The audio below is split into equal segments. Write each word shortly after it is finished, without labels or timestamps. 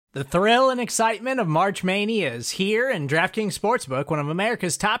The thrill and excitement of March Mania is here, and DraftKings Sportsbook, one of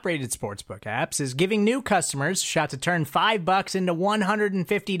America's top-rated sportsbook apps, is giving new customers a shot to turn $5 into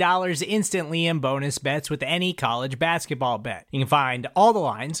 $150 instantly in bonus bets with any college basketball bet. You can find all the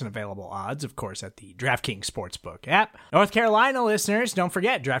lines and available odds, of course, at the DraftKings Sportsbook app. North Carolina listeners, don't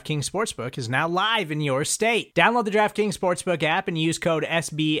forget, DraftKings Sportsbook is now live in your state. Download the DraftKings Sportsbook app and use code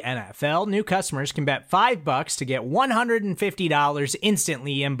SBNFL. New customers can bet $5 to get $150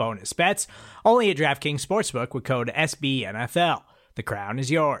 instantly in bonus bets, only at DraftKings Sportsbook with code SBNFL. The crown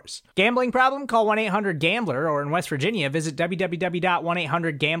is yours. Gambling problem? Call 1-800-GAMBLER, or in West Virginia, visit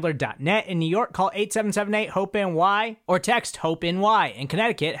www.1800gambler.net. In New York, call 877-8-HOPE-NY or text HOPE-NY. In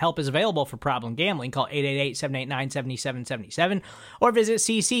Connecticut, help is available for problem gambling. Call 888-789-7777 or visit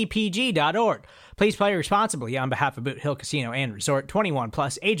ccpg.org. Please play responsibly on behalf of Boot Hill Casino and Resort. 21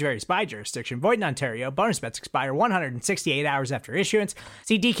 plus, age varies by jurisdiction. Void in Ontario. Bonus bets expire 168 hours after issuance.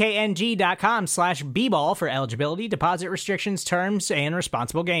 See dkng.com/bball for eligibility, deposit restrictions, terms, and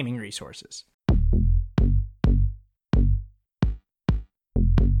responsible gaming resources.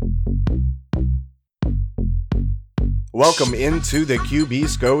 Welcome into the QB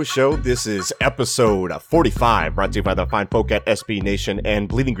Scho Show. This is episode 45, brought to you by the fine folk at SB Nation and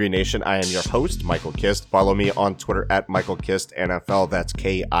Bleeding Green Nation. I am your host, Michael Kist. Follow me on Twitter at MichaelKistNFL. That's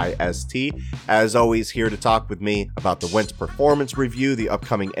K-I-S-T. As always, here to talk with me about the Wentz performance review, the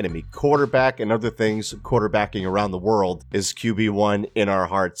upcoming enemy quarterback, and other things quarterbacking around the world is QB1 in our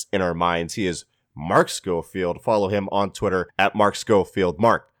hearts, in our minds. He is Mark Schofield. Follow him on Twitter at Mark Schofield.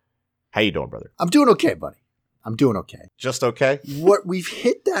 Mark, how you doing, brother? I'm doing okay, buddy. I'm doing okay. Just okay? We've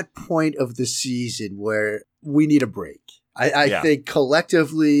hit that point of the season where we need a break. I think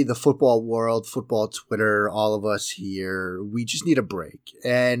collectively, the football world, football Twitter, all of us here, we just need a break.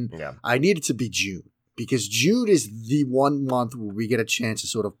 And I need it to be June, because June is the 1 month where we get a chance to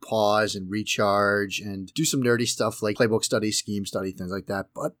sort of pause and recharge and do some nerdy stuff like playbook study, scheme study, things like that.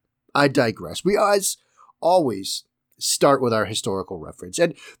 But I digress. We, as always, start with our historical reference.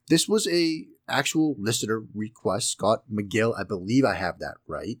 And this was a actual listener request. Scott McGill, I believe I have that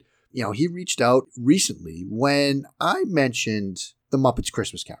right. You know, he reached out recently when I mentioned the Muppets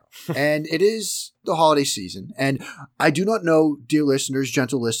Christmas Carol. And it is the holiday season. And I do not know, dear listeners,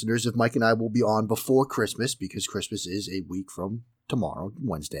 gentle listeners, if Mike and I will be on before Christmas, because Christmas is a week from tomorrow,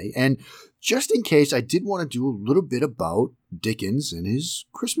 Wednesday. And just in case, I did want to do a little bit about Dickens and his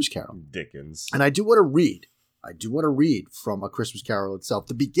Christmas Carol. Dickens. And I do want to read from A Christmas Carol itself,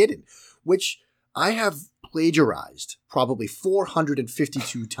 the beginning, which I have plagiarized probably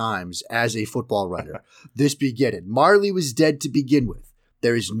 452 times as a football writer. This beginning. Marley was dead to begin with.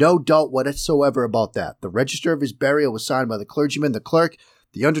 There is no doubt whatsoever about that. The register of his burial was signed by the clergyman, the clerk,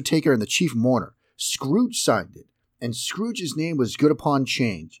 the undertaker, and the chief mourner. Scrooge signed it, and Scrooge's name was good upon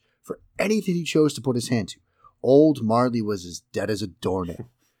change for anything he chose to put his hand to. Old Marley was as dead as a doornail.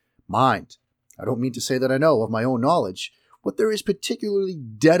 Mind, I don't mean to say that I know of my own knowledge what there is particularly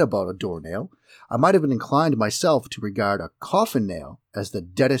dead about a doornail. I might have been inclined myself to regard a coffin nail as the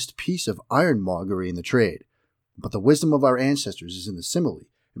deadest piece of ironmongery in the trade. But the wisdom of our ancestors is in the simile,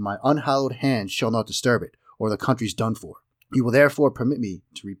 and my unhallowed hand shall not disturb it, or the country's done for. You will therefore permit me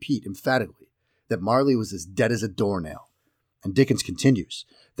to repeat emphatically that Marley was as dead as a doornail. And Dickens continues,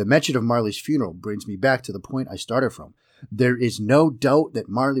 the mention of Marley's funeral brings me back to the point I started from. There is no doubt that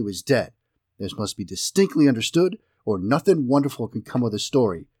Marley was dead. This must be distinctly understood, or nothing wonderful can come of the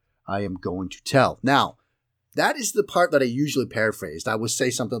story I am going to tell. Now, that is the part that I usually paraphrased. I would say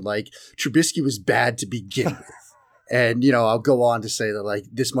something like, Trubisky was bad to begin with. And, you know, I'll go on to say that, like,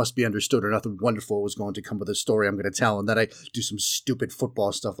 this must be understood, or nothing wonderful was going to come of the story I'm going to tell. And then I do some stupid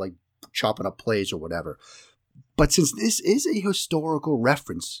football stuff like chopping up plays or whatever. But since this is a historical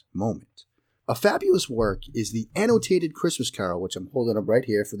reference moment, a fabulous work is the annotated Christmas Carol, which I'm holding up right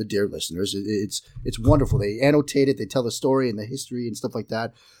here for the dear listeners. It's wonderful. They annotate it, they tell the story and the history and stuff like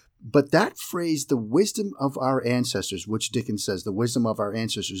that. But that phrase, the wisdom of our ancestors, which Dickens says the wisdom of our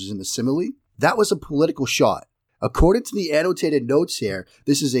ancestors is in the simile, that was a political shot. According to the annotated notes here,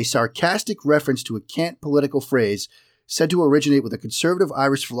 this is a sarcastic reference to a cant political phrase said to originate with a conservative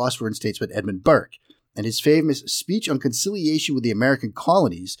Irish philosopher and statesman Edmund Burke. And his famous speech on conciliation with the American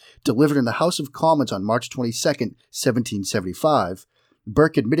colonies, delivered in the House of Commons on March 22nd, 1775,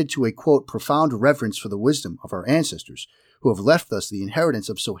 Burke admitted to a, quote, profound reverence for the wisdom of our ancestors, who have left us the inheritance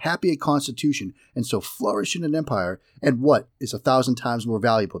of so happy a constitution and so flourishing an empire, and what is 1,000 times more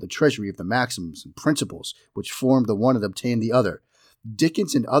valuable, the treasury of the maxims and principles which formed the one and obtained the other.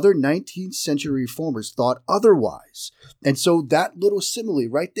 Dickens and other 19th century reformers thought otherwise. And so that little simile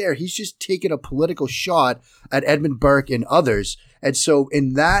right there, he's just taking a political shot at Edmund Burke and others. And so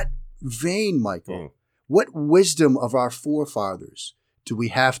in that vein, Michael, what wisdom of our forefathers do we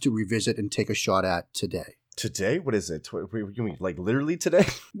have to revisit and take a shot at today? Today? What is it? You mean like literally today?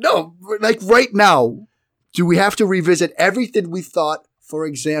 No, like right now, do we have to revisit everything we thought, for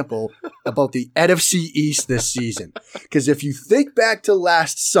example, about the NFC East this season? Because if you think back to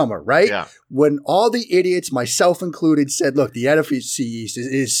last summer, right? Yeah. When all the idiots, myself included, said, look, the NFC East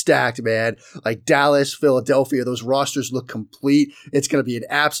is stacked, man. Like Dallas, Philadelphia, those rosters look complete. It's going to be an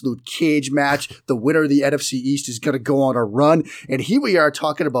absolute cage match. The winner of the NFC East is going to go on a run. And here we are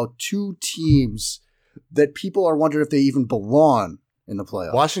talking about two teams that people are wondering if they even belong in the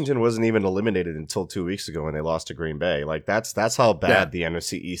playoffs. Washington wasn't even eliminated until 2 weeks ago when they lost to Green Bay. Like that's how bad the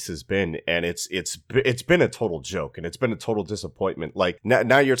NFC East has been, and it's been a total joke, and it's been a total disappointment. Like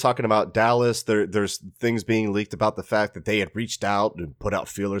now you're talking about Dallas. There's things being leaked about the fact that they had reached out and put out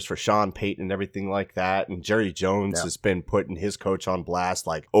feelers for Sean Payton and everything like that, and Jerry Jones has been putting his coach on blast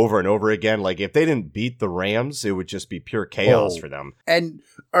like over and over again. Like if they didn't beat the Rams, it would just be pure chaos for them. And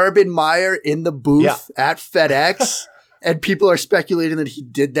Urban Meyer in the booth at FedEx. And people are speculating that he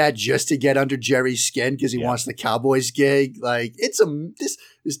did that just to get under Jerry's skin because he wants the Cowboys gig. Like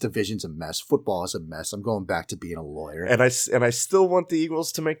this division's a mess. Football is a mess. I'm going back to being a lawyer. And I still want the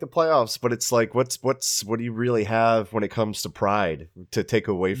Eagles to make the playoffs, but it's like what do you really have when it comes to pride to take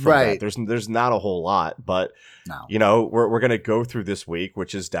away from that? There's not a whole lot, but you know, we're going to go through this week,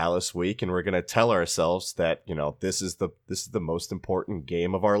 which is Dallas week, and we're going to tell ourselves that, you know, this is the most important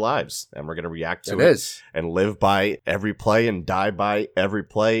game of our lives, and we're going to react to it and live by every play and die by every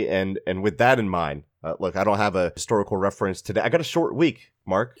play. And with that in mind, look, I don't have a historical reference today. I got a short week,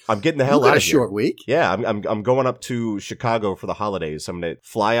 Mark. I'm getting the hell out of here. A short week? Yeah, I'm going up to Chicago for the holidays. I'm going to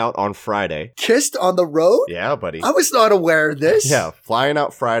fly out on Friday. Kissed on the road? Yeah, buddy. I was not aware of this. Yeah, flying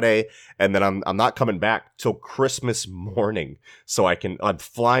out Friday, and then I'm not coming back till Christmas morning. So I'm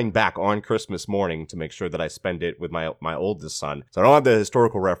flying back on Christmas morning to make sure that I spend it with my oldest son. So I don't have the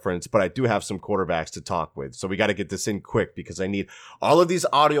historical reference, but I do have some quarterbacks to talk with. So we got to get this in quick because I need all of these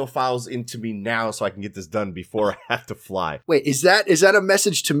audio files into me now so I can get this done before I have to fly. Wait, is that a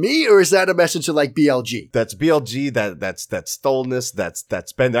message to me, or is that a message to like BLG? That's BLG. That's Stolness.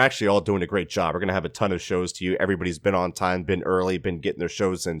 That's Ben. They're actually all doing a great job. We're gonna have a ton of shows to you. Everybody's been on time, been early, been getting their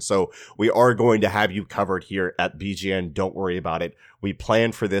shows in. So we are going to have you covered here at BGN. Don't worry about it. We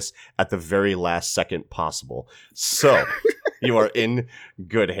planned for this at the very last second possible. So you are in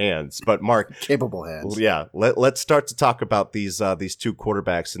good hands. But Mark, capable hands. Yeah. Let's start to talk about these two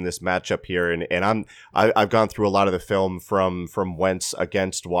quarterbacks in this matchup here. And I've gone through a lot of the film from Wentz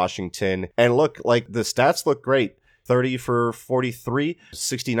against Washington. And look, like the stats look great. 30 for 43,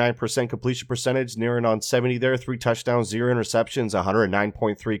 69% completion percentage, nearing on 70 there, 3 touchdowns, 0 interceptions,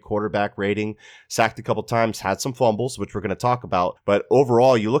 109.3 quarterback rating, sacked a couple times, had some fumbles, which we're going to talk about. But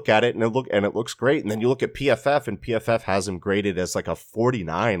overall, you look at it and it looks great. And then you look at PFF, and PFF has him graded as like a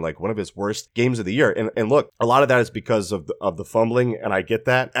 49, like one of his worst games of the year. And look, a lot of that is because of the fumbling, and I get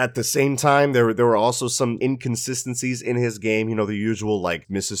that. At the same time, there were also some inconsistencies in his game. You know, the usual like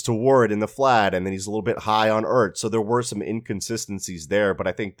misses to Ward in the flat, and then he's a little bit high on Ertz. So there were some inconsistencies there, but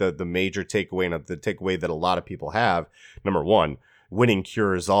I think the major takeaway, and the takeaway that a lot of people have, number one, winning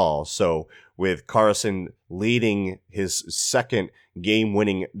cures all. So with Carson leading his second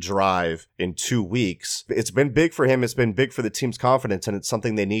game-winning drive in 2 weeks, it's been big for him. It's been big for the team's confidence, and it's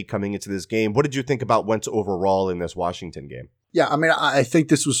something they need coming into this game. What did you think about Wentz overall in this Washington game? Yeah, I mean, I think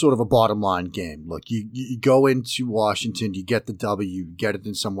this was sort of a bottom line game. Look, you go into Washington, you get the W, you get it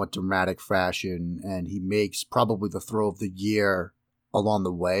in somewhat dramatic fashion, and he makes probably the throw of the year along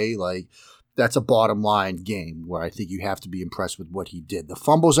the way. Like, that's a bottom line game where I think you have to be impressed with what he did. The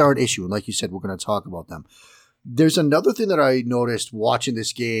fumbles are an issue, and like you said, we're going to talk about them. There's another thing that I noticed watching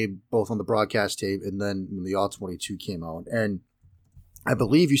this game, both on the broadcast tape and then when the All-22 came out, and I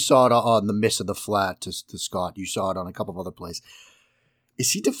believe you saw it on the miss of the flat to Scott. You saw it on a couple of other plays.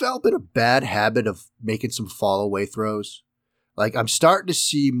 Is he developing a bad habit of making some fall-away throws? Like, I'm starting to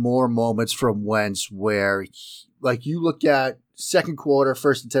see more moments from Wentz where, like, you look at second quarter,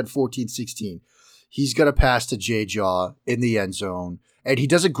 1st and 10, 14-16. He's going to pass to J-Jaw in the end zone, and he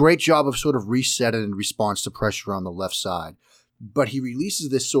does a great job of sort of resetting in response to pressure on the left side. But he releases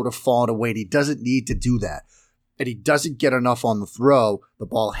this sort of falling away, and he doesn't need to do that. And he doesn't get enough on the throw. The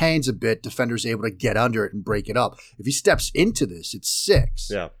ball hangs a bit. Defender's able to get under it and break it up. If he steps into this, it's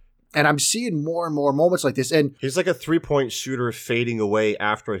 6. Yeah. And I'm seeing more and more moments like this. And he's like a 3-point shooter fading away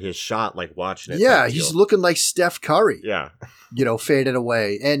after his shot, like watching it. Yeah, he's looking like Steph Curry. Yeah. Faded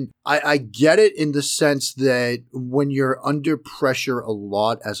away. And I get it in the sense that when you're under pressure a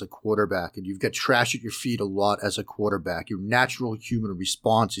lot as a quarterback and you've got trash at your feet a lot as a quarterback, your natural human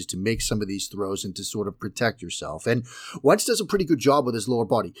response is to make some of these throws and to sort of protect yourself. And Wentz does a pretty good job with his lower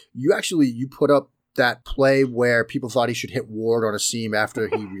body. You put up that play where people thought he should hit Ward on a seam after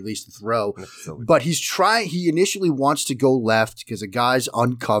he released the throw. But he initially wants to go left because the guy's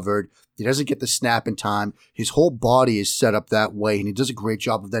uncovered. He doesn't get the snap in time. His whole body is set up that way, and he does a great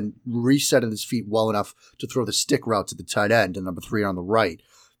job of then resetting his feet well enough to throw the stick route to the tight end and number 3 on the right.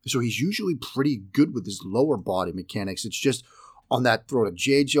 So he's usually pretty good with his lower body mechanics. It's just on that throw to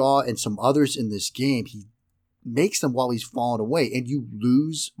J-Jaw and some others in this game, he makes them while he's falling away, and you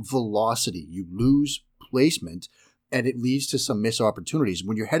lose velocity. You lose placement, and it leads to some missed opportunities.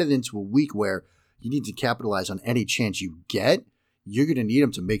 When you're headed into a week where you need to capitalize on any chance you get, you're going to need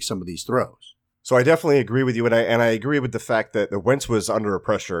him to make some of these throws. So I definitely agree with you, and I agree with the fact that the Wentz was under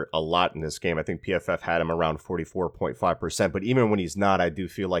pressure a lot in this game. I think PFF had him around 44.5%, but even when he's not, I do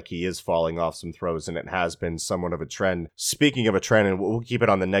feel like he is falling off some throws, and it has been somewhat of a trend. Speaking of a trend, and we'll keep it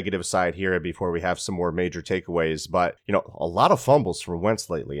on the negative side here before we have some more major takeaways, but a lot of fumbles from Wentz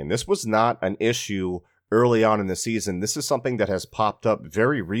lately, and this was not an issue early on in the season. This is something that has popped up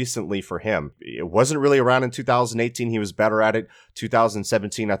very recently for him. It wasn't really around in 2018. He was better at it.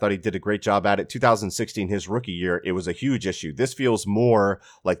 2017, I thought he did a great job at it. 2016, his rookie year, it was a huge issue. This feels more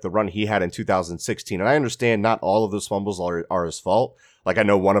like the run he had in 2016. And I understand not all of those fumbles are his fault. Like, I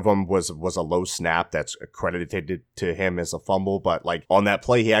know one of them was a low snap that's accredited to him as a fumble, but like on that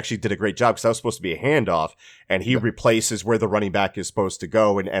play, he actually did a great job because that was supposed to be a handoff, and he replaces where the running back is supposed to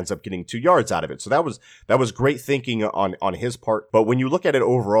go and ends up getting 2 yards out of it. So that was great thinking on his part. But when you look at it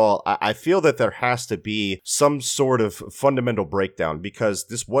overall, I feel that there has to be some sort of fundamental breakdown because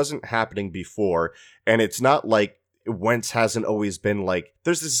this wasn't happening before, and it's not like Wentz hasn't always been like,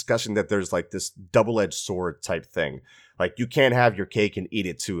 there's this discussion that there's like this double-edged sword type thing. Like, you can't have your cake and eat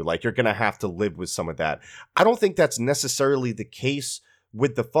it too. Like, you're going to have to live with some of that. I don't think that's necessarily the case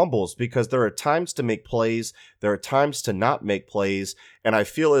with the fumbles because there are times to make plays. There are times to not make plays. And I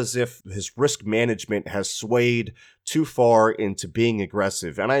feel as if his risk management has swayed too far into being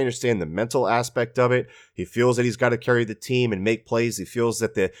aggressive. And I understand the mental aspect of it. He feels that he's got to carry the team and make plays. He feels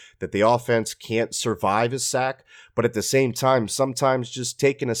that the offense can't survive his sack. But at the same time, sometimes just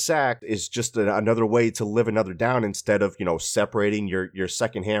taking a sack is just another way to live another down instead of, separating your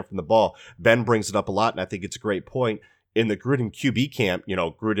second hand from the ball. Ben brings it up a lot, and I think it's a great point. In the Gruden QB camp,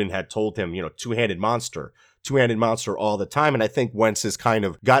 Gruden had told him, two-handed monster all the time. And I think Wentz has kind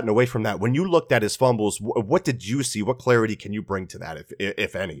of gotten away from that. When you looked at his fumbles, what did you see? What clarity can you bring to that,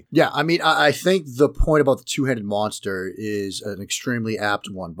 if any? Yeah, I mean, I think the point about the two-handed monster is an extremely apt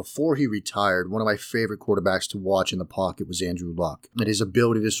one. Before he retired, one of my favorite quarterbacks to watch in the pocket was Andrew Luck. And his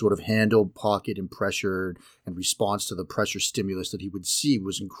ability to sort of handle pocket and pressure and response to the pressure stimulus that he would see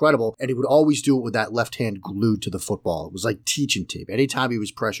was incredible. And he would always do it with that left hand glued to the football. It was like teaching tape. Anytime he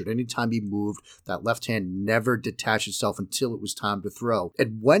was pressured, anytime he moved, that left hand never detached itself until it was time to throw.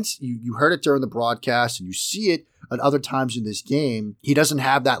 And Wentz, you heard it during the broadcast and you see it at other times in this game, he doesn't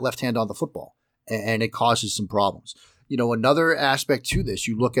have that left hand on the football, and it causes some problems. Another aspect to this,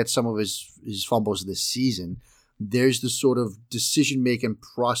 you look at some of his fumbles this season, there's the sort of decision-making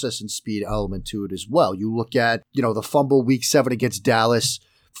process and speed element to it as well. You look at, the fumble week 7 against Dallas,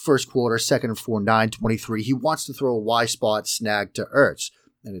 first quarter, 2nd and 4, 9:23. He wants to throw a Y spot snag to Ertz,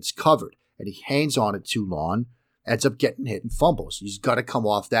 and it's covered. And he hangs on it too long, ends up getting hit and fumbles. He's got to come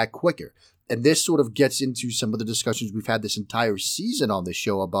off that quicker. And this sort of gets into some of the discussions we've had this entire season on this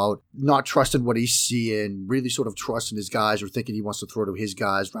show about not trusting what he's seeing, really sort of trusting his guys or thinking he wants to throw to his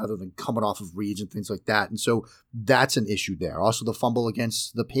guys rather than coming off of reads and things like that. And so that's an issue there. Also the fumble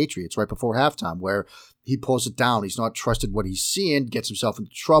against the Patriots right before halftime where he pulls it down. He's not trusted what he's seeing, gets himself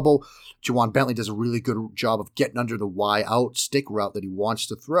into trouble. Juwan Bentley does a really good job of getting under the Y out stick route that he wants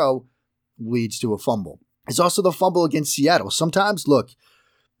to throw, leads to a fumble. It's also the fumble against Seattle. Sometimes, look,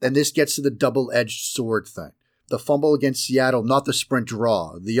 and this gets to the double-edged sword thing. The fumble against Seattle, not the sprint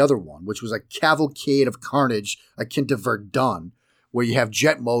draw, the other one, which was a cavalcade of carnage akin to Verdun, where you have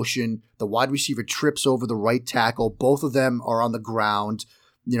jet motion, the wide receiver trips over the right tackle, both of them are on the ground,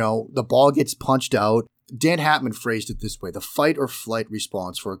 the ball gets punched out. Dan Hatman phrased it this way, the fight or flight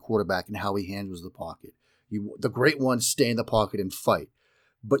response for a quarterback and how he handles the pocket. The great ones stay in the pocket and fight.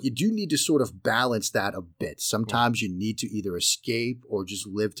 But you do need to sort of balance that a bit. Sometimes you need to either escape or just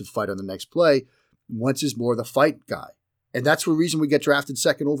live to fight on the next play. Wentz is more the fight guy. And that's the reason we get drafted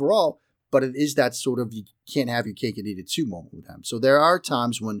second overall. But it is that sort of, you can't have your cake and eat it too moment with him. So there are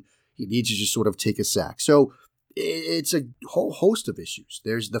times when he needs to just sort of take a sack. So it's a whole host of issues.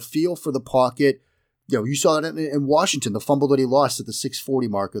 There's the feel for the pocket. You saw it in Washington, the fumble that he lost at the 6:40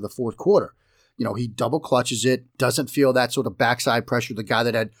 mark of the fourth quarter. He double clutches it, doesn't feel that sort of backside pressure. The guy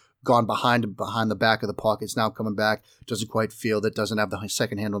that had gone behind the back of the pocket is now coming back, doesn't quite feel that, doesn't have the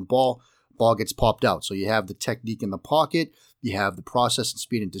second hand on the ball. Ball gets popped out. So you have the technique in the pocket, you have the process and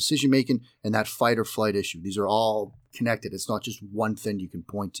speed and decision making, and that fight or flight issue. These are all connected. It's not just one thing you can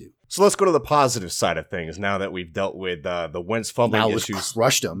point to. So let's go to the positive side of things now that we've dealt with the Wentz fumbling issues.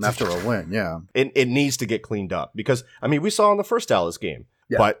 Crushed him after a win, yeah. It needs to get cleaned up because, we saw in the first Dallas game,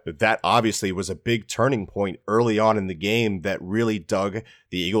 but that obviously was a big turning point early on in the game that really dug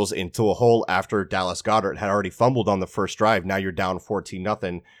the Eagles into a hole after Dallas Goedert had already fumbled on the first drive. Now you're down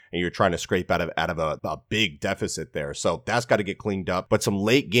 14-0 and you're trying to scrape out of a big deficit there. So that's got to get cleaned up. But some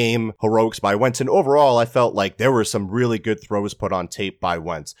late game heroics by Wentz. And overall, I felt like there were some really good throws put on tape by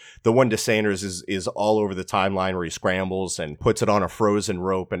Wentz. The one to Sanders is all over the timeline where he scrambles and puts it on a frozen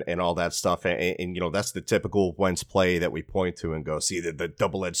rope and all that stuff. And that's the typical Wentz play that we point to and go, see, the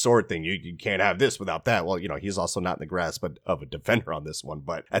double-edged sword thing. You can't have this without that. Well, he's also not in the grasp of a defender on this one.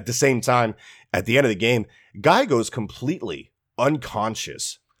 But at the same time, at the end of the game, Guy goes completely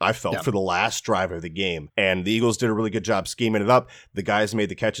unconscious, I felt, for the last drive of the game. And the Eagles did a really good job scheming it up. The guys made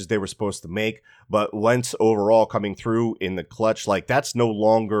the catches they were supposed to make. But Wentz overall coming through in the clutch, like that's no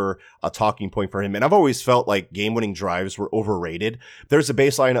longer a talking point for him. And I've always felt like game-winning drives were overrated. There's a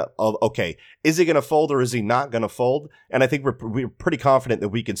baseline of okay, is he going to fold or is he not going to fold? And I think we're pretty confident that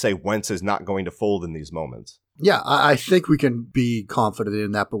we can say Wentz is not going to fold in these moments. Yeah, I think we can be confident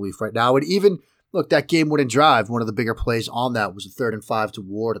in that belief right now. And even, look, that game-winning drive, one of the bigger plays on that was a 3rd and 5 to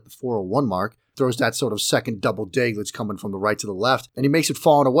Ward at the 4:01 mark. Throws that sort of second double dig that's coming from the right to the left, and he makes it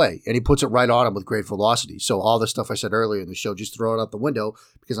falling away, and he puts it right on him with great velocity. So all the stuff I said earlier in the show, just throw it out the window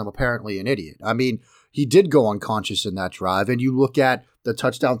because I'm apparently an idiot. He did go unconscious in that drive, and you look at the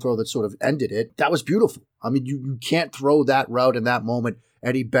touchdown throw that sort of ended it. That was beautiful. You can't throw that route in that moment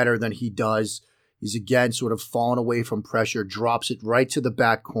any better than he does. He's again sort of fallen away from pressure, drops it right to the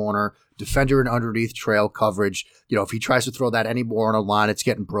back corner, defender in underneath trail coverage. If he tries to throw that any more on a line, it's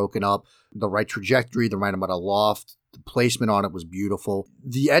getting broken up. The right trajectory, the right amount of loft, the placement on it was beautiful.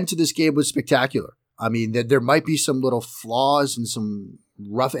 The end to this game was spectacular. There might be some little flaws and some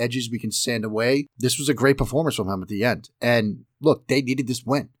rough edges we can sand away. This was a great performance from him at the end. And look, they needed this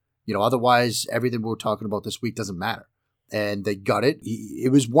win. Otherwise everything we're talking about this week doesn't matter. And they got it.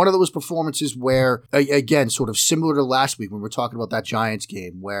 It was one of those performances where, again, sort of similar to last week when we're talking about that Giants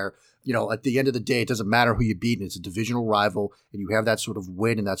game where, at the end of the day, it doesn't matter who you beat, and it's a divisional rival, and you have that sort of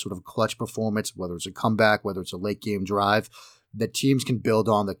win and that sort of clutch performance, whether it's a comeback, whether it's a late game drive, that teams can build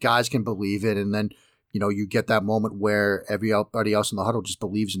on, that guys can believe it, and then, you get that moment where everybody else in the huddle just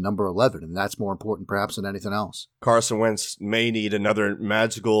believes in number 11, and that's more important perhaps than anything else. Carson Wentz may need another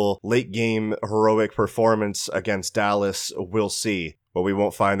magical late-game heroic performance against Dallas. We'll see, but we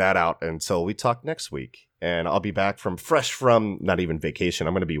won't find that out until we talk next week. And I'll be back fresh from not even vacation.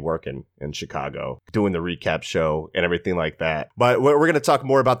 I'm going to be working in Chicago, doing the recap show and everything like that. But we're going to talk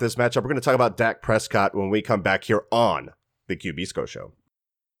more about this matchup. We're going to talk about Dak Prescott when we come back here on the QB Scho Show.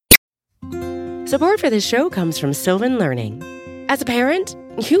 Support for this show comes from Sylvan Learning. As a parent,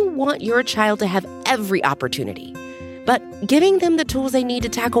 you want your child to have every opportunity. But giving them the tools they need to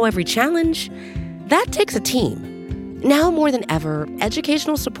tackle every challenge, that takes a team. Now more than ever,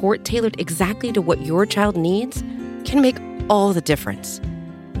 educational support tailored exactly to what your child needs can make all the difference.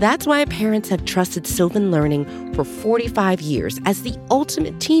 That's why parents have trusted Sylvan Learning for 45 years as the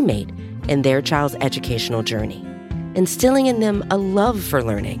ultimate teammate in their child's educational journey, instilling in them a love for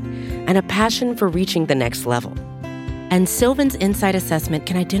learning and a passion for reaching the next level. And Sylvan's Insight Assessment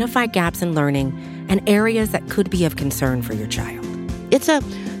can identify gaps in learning and areas that could be of concern for your child. It's a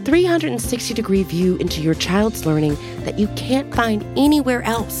 360-degree view into your child's learning that you can't find anywhere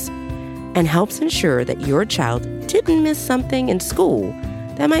else, and helps ensure that your child didn't miss something in school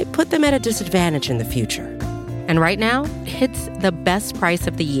that might put them at a disadvantage in the future. And right now, it's the best price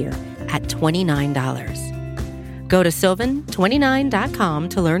of the year at $29. Go to sylvan29.com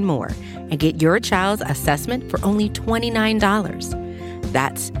to learn more and get your child's assessment for only $29.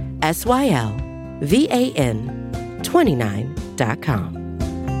 That's SYLVAN29.com.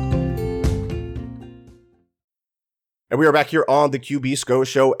 And we are back here on the QB Scho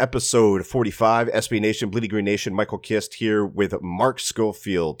Show, episode 45, SB Nation, Bleeding Green Nation. Michael Kist here with Mark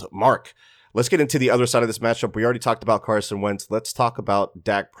Schofield. Mark, Let's get into the other side of this matchup. We already talked about Carson Wentz. Let's talk about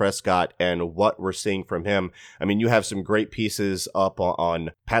Dak Prescott and what we're seeing from him. I mean, you have some great pieces up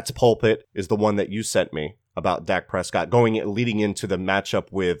on Pat's Pulpit is the one that you sent me about Dak Prescott leading into the matchup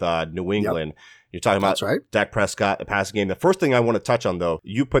with New England. Yep. You're talking about Dak Prescott, the passing game. The first thing I want to touch on, though,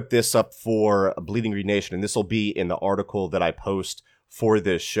 you put this up for Bleeding Green Nation, and this will be in the article that I post for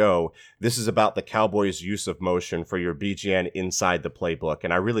this show. This is about the Cowboys' use of motion for your BGN inside the playbook.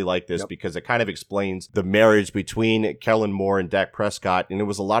 And I really like this because it kind of explains the marriage between Kellen Moore and Dak Prescott. And it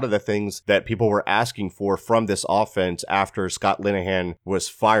was a lot of the things that people were asking for from this offense after Scott Linehan was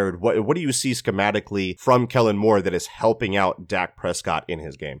fired. What do you see schematically from Kellen Moore that is helping out Dak Prescott in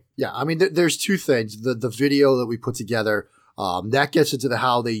his game? Yeah, I mean, there's two things. The video that we put together, that gets into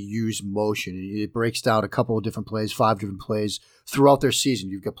how they use motion. It breaks down a couple of different plays, 5 different plays throughout their season.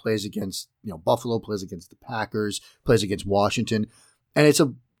 You've got plays against Buffalo, plays against the Packers, plays against Washington. And it's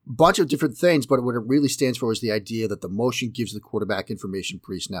a bunch of different things, but what it really stands for is the idea that the motion gives the quarterback information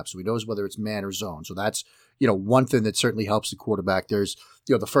pre-snap. So he knows whether it's man or zone. So that's, one thing that certainly helps the quarterback. There's,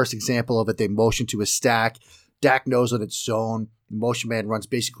 the first example of it, they motion to a stack. Dak knows that it's zone. The motion man runs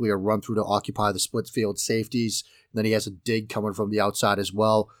basically a run through to occupy the split field safeties. And then he has a dig coming from the outside as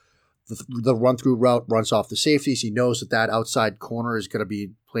well. The run-through route runs off the safeties. He knows that outside corner is going to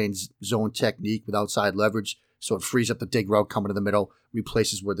be playing zone technique with outside leverage, so it frees up the dig route coming to the middle,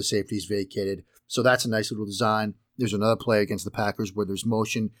 replaces where the safety is vacated. So that's a nice little design. There's another play against the Packers where there's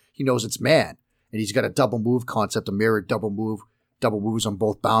motion. He knows it's man, and he's got a double move concept, a mirrored double move. Double moves on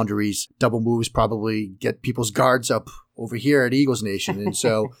both boundaries. Double moves probably get people's guards up over here at Eagles Nation. And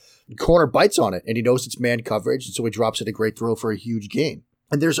so corner bites on it, and he knows it's man coverage, and so he drops it a great throw for a huge gain.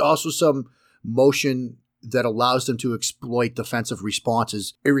 And there's also some motion that allows them to exploit defensive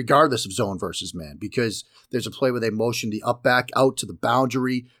responses regardless of zone versus man, because there's a play where they motion the up back out to the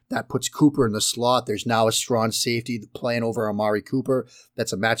boundary. That puts Cooper in the slot. There's now a strong safety playing over Amari Cooper.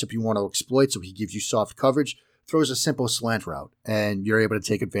 That's a matchup you want to exploit, so he gives you soft coverage. Throws a simple slant route, and you're able to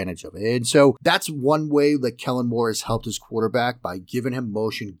take advantage of it. And so that's one way that Kellen Moore has helped his quarterback, by giving him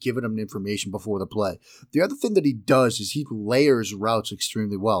motion, giving him information before the play. The other thing that he does is he layers routes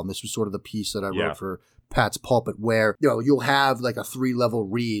extremely well. And this was sort of the piece that I wrote for Pat's Pulpit, where you'll have like a 3-level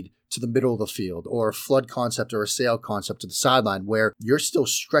read to the middle of the field, or a flood concept or a sail concept to the sideline, where you're still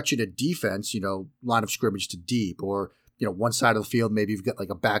stretching a defense, line of scrimmage to deep, or one side of the field, maybe you've got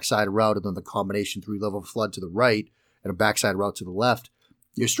like a backside route and then the combination 3-level flood to the right and a backside route to the left.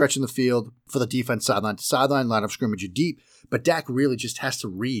 You're stretching the field for the defense sideline to sideline, line of scrimmage deep, but Dak really just has to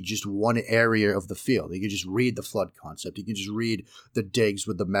read just one area of the field. He can just read the flood concept. He can just read the digs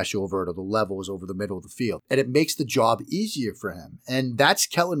with the mesh over it, or the levels over the middle of the field. And it makes the job easier for him. And that's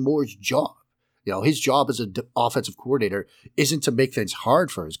Kellen Moore's job. His job as an offensive coordinator isn't to make things hard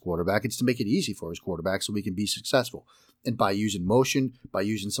for his quarterback. It's to make it easy for his quarterback so he can be successful. And by using motion, by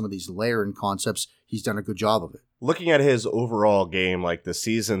using some of these layering concepts, he's done a good job of it. Looking at his overall game, like the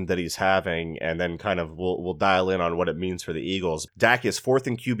season that he's having, and then kind of we'll dial in on what it means for the Eagles. Dak is 4th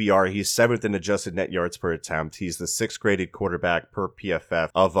in QBR. He's 7th in adjusted net yards per attempt. He's the 6th graded quarterback per PFF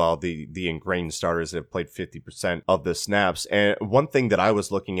of all the ingrained starters that have played 50% of the snaps. And one thing that I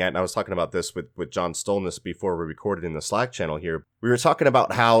was looking at, and I was talking about this with John Stolness before we recorded in the Slack channel here, we were talking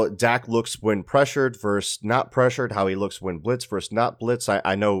about how Dak looks when pressured versus not pressured, how he looks when blitz versus not blitz.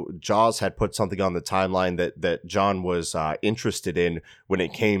 I know Jaws had put something on the timeline that John was interested in when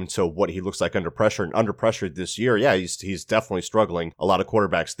it came to what he looks like under pressure. And under pressure this year, he's definitely struggling. A lot of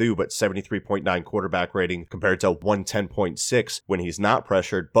quarterbacks do, but 73.9 quarterback rating compared to 110.6 when he's not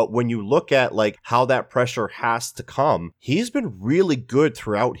pressured. But when you look at like how that pressure has to come, he's been really good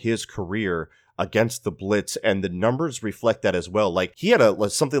throughout his career against the blitz, and the numbers reflect that as well. Like he had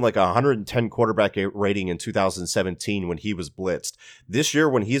something like 110 quarterback rating in 2017 when he was blitzed. This year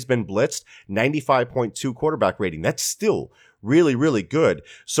when he's been blitzed, 95.2 quarterback rating. That's still really, really good.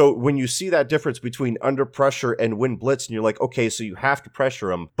 So when you see that difference between under pressure and when blitz, and you're like, okay, so you have to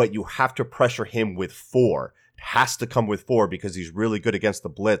pressure him, but you have to pressure him with 4. Has to come with 4 because he's really good against the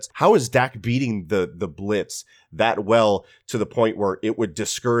blitz. How is Dak beating the blitz that well to the point where it would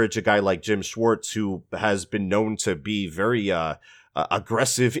discourage a guy like Jim Schwartz, who has been known to be very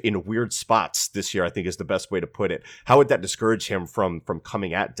aggressive in weird spots this year, I think is the best way to put it. How would that discourage him from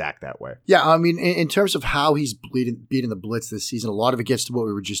coming at Dak that way? Yeah, I mean, in terms of how he's beating the blitz this season, a lot of it gets to what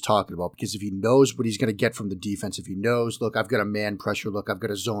we were just talking about, because if he knows what he's going to get from the defense, if he knows, look, I've got a man pressure look, I've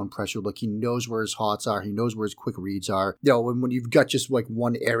got a zone pressure look, he knows where his hots are, he knows where his quick reads are. When you've got just like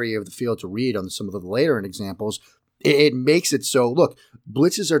one area of the field to read on some of the later examples, It makes it so, look,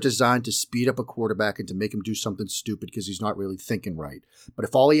 blitzes are designed to speed up a quarterback and to make him do something stupid because he's not really thinking right. But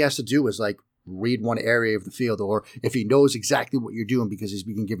if all he has to do is like read one area of the field, or if he knows exactly what you're doing because he's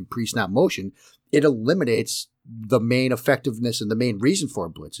being given pre-snap motion, it eliminates the main effectiveness and the main reason for a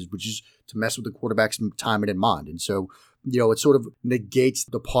blitz, which is to mess with the quarterback's timing in mind. And so, it sort of negates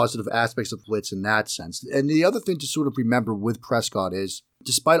the positive aspects of blitz in that sense. And the other thing to sort of remember with Prescott is,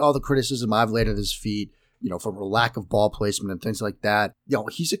 despite all the criticism I've laid at his feet, from a lack of ball placement and things like that,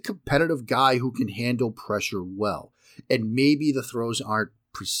 he's a competitive guy who can handle pressure well. And maybe the throws aren't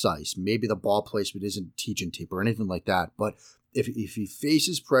precise. Maybe the ball placement isn't teach and tape or anything like that. But if he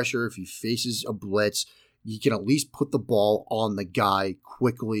faces pressure, if he faces a blitz, you can at least put the ball on the guy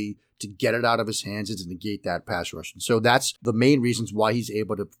quickly to get it out of his hands and to negate that pass rush. And so that's the main reasons why he's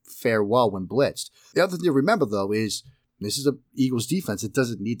able to fare well when blitzed. The other thing to remember, though, is this is an Eagles defense. It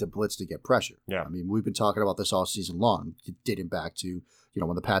doesn't need to blitz to get pressure. Yeah. I mean, we've been talking about this all season long, dating back to,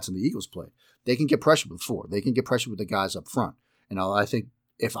 when the Pats and the Eagles played. They can get pressure with 4. They can get pressure with the guys up front. And I think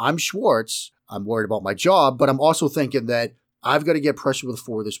if I'm Schwartz, I'm worried about my job, but I'm also thinking that I've got to get pressure with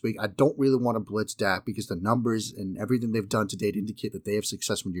 4 this week. I don't really want to blitz Dak because the numbers and everything they've done to date indicate that they have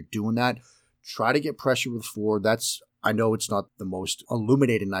success when you're doing that. Try to get pressure with 4. I know it's not the most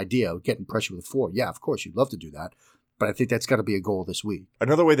illuminating idea, getting pressure with 4. Yeah, of course, you'd love to do that. But I think that's got to be a goal this week.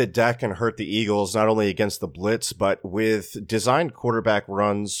 Another way that Dak can hurt the Eagles, not only against the blitz, but with designed quarterback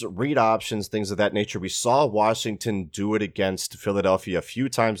runs, read options, things of that nature. We saw Washington do it against Philadelphia a few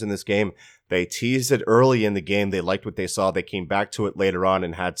times in this game. They teased it early in the game. They liked what they saw. They came back to it later on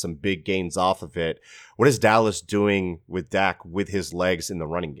and had some big gains off of it. What is Dallas doing with Dak with his legs in the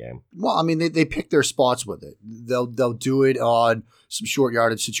running game? Well, I mean, they pick their spots with it. They'll do it on some short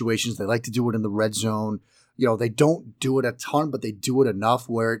yardage situations. They like to do it in the red zone. They don't do it a ton, but they do it enough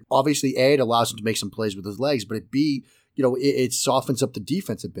where obviously A, it allows him to make some plays with his legs, but B, it softens up the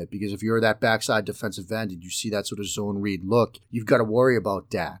defense a bit, because if you're that backside defensive end and you see that sort of zone read look, you've got to worry about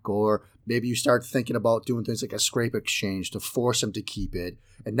Dak. Or maybe you start thinking about doing things like a scrape exchange to force him to keep it.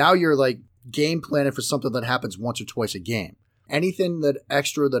 And now you're like game planning for something that happens once or twice a game. Anything that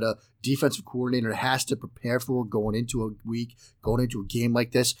extra that a defensive coordinator has to prepare for going into a week, going into a game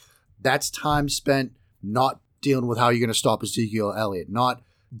like this, that's time spent not dealing with how you're going to stop Ezekiel Elliott, not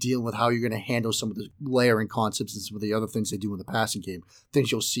dealing with how you're going to handle some of the layering concepts and some of the other things they do in the passing game,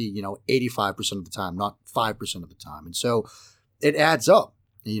 things you'll see, 85% of the time, not 5% of the time. And so it adds up,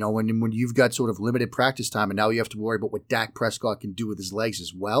 when you've got sort of limited practice time and now you have to worry about what Dak Prescott can do with his legs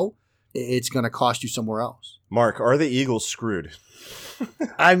as well, it's going to cost you somewhere else. Mark, are the Eagles screwed?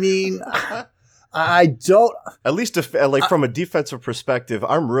 I mean, I don't. At least from a defensive perspective,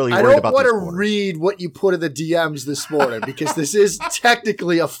 I'm really worried about this. I don't want to read what you put in the DMs this morning because this is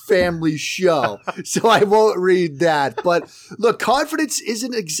technically a family show, so I won't read that. But look, confidence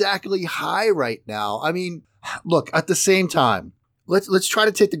isn't exactly high right now. I mean, look, at the same time, let's try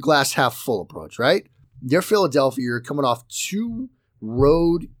to take the glass half full approach, right? You're Philadelphia. You're coming off 2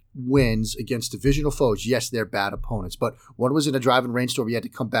 road wins against divisional foes. Yes, they're bad opponents, but one was in a driving rainstorm. You had to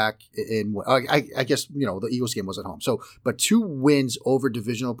come back in. I guess the Eagles game was at home. So, but 2 wins over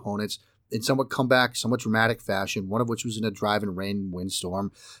divisional opponents in somewhat comeback, somewhat dramatic fashion. One of which was in a driving rain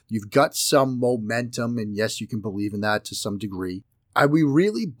windstorm. You've got some momentum, and yes, you can believe in that to some degree. Are we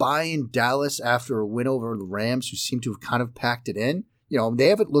really buying Dallas after a win over the Rams, who seem to have kind of packed it in? They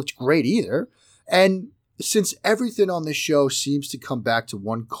haven't looked great either, and since everything on this show seems to come back to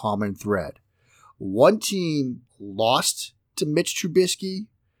one common thread, one team lost to Mitch Trubisky,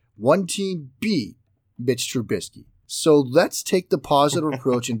 one team beat Mitch Trubisky. So let's take the positive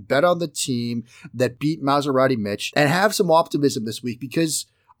approach and bet on the team that beat Maserati Mitch and have some optimism this week, because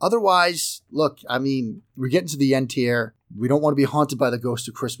otherwise, look, I mean, we're getting to the end here. We don't want to be haunted by the ghost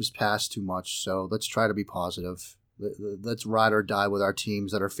of Christmas past too much, so let's try to be positive. Let's ride or die with our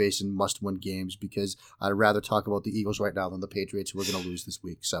teams that are facing must-win games, because I'd rather talk about the Eagles right now than the Patriots, who are going to lose this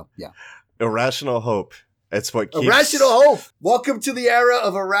week. So, yeah. Irrational hope. It's what keeps... Irrational hope! Welcome to the era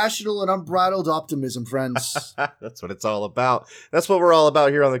of irrational and unbridled optimism, friends. That's what it's all about. That's what we're all about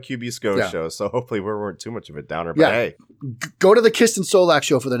here on the QB Scho show. So hopefully we weren't too much of a downer. But hey. Go to the Kist Solak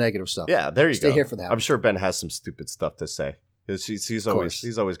show for the negative stuff. Yeah, there you go. Stay here for that. I'm sure Ben has some stupid stuff to say. He's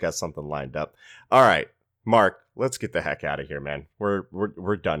always got something lined up. All right. Mark, let's get the heck out of here, man.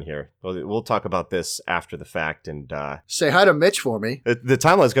 We're done here. We'll talk about this after the fact, and say hi to Mitch for me. The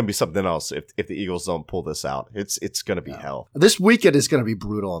timeline's gonna be something else if the Eagles don't pull this out. It's gonna be hell. This weekend is gonna be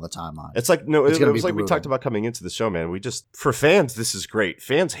brutal on the timeline. It's like it was like we talked about coming into the show, man. For fans, this is great.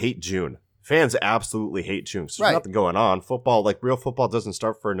 Fans hate June. Fans absolutely hate June. So there's Right. nothing going on. Football, like real football, doesn't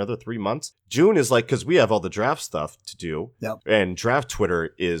start for another 3 months. June is like, because we have all the draft stuff to do. Yep. And draft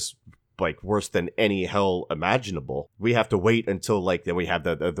Twitter is like worse than any hell imaginable. We have to wait until like then we have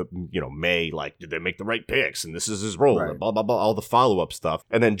the May, like, did they make the right picks? And this is his role, Right. and blah, blah, blah, all the follow-up stuff.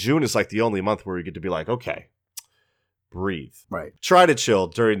 And then June is like the only month where we get to be like, okay, breathe. Right. Try to chill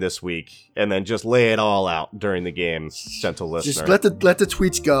during this week and then just lay it all out during the game, gentle listener. Just let the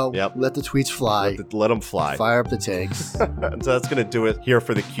tweets go. Yep. Let the tweets fly. Let them fly. Fire up the tanks. And so that's going to do it here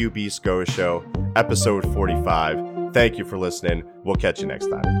for the QB Scho Show, episode 45. Thank you for listening. We'll catch you next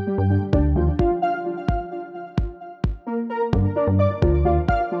time.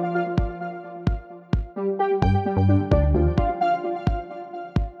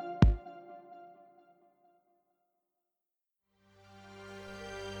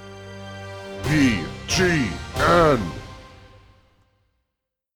 BGN.